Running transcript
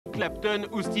Clapton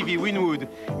ou Stevie Winwood.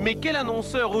 Mais quel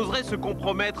annonceur oserait se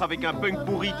compromettre avec un punk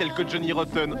pourri tel que Johnny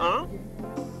Rotten, hein?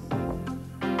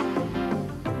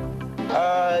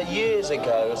 Years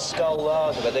ago, Skull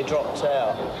Lager, but they dropped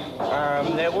out.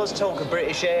 There was talk of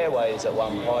British Airways at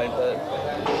one point, but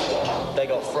they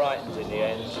got frightened in the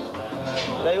end.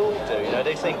 They all do, you know,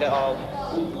 they think that I'll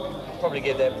probably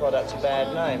give their product a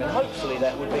bad name, and hopefully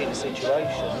that would be the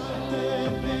situation.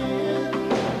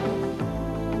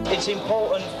 It's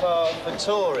important for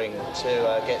touring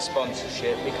to get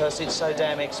sponsorship because it's so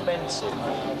damn expensive.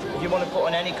 If you want to put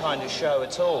on any kind of show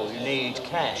at all, you need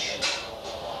cash.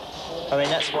 I mean,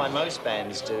 that's why most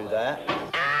bands do that.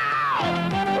 I'm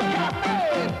not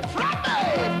perfect,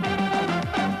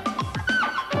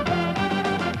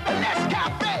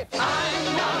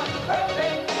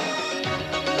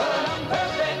 but I'm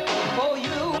perfect for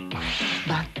you.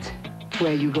 But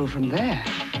where you go from there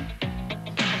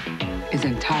is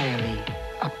entirely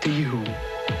up to you.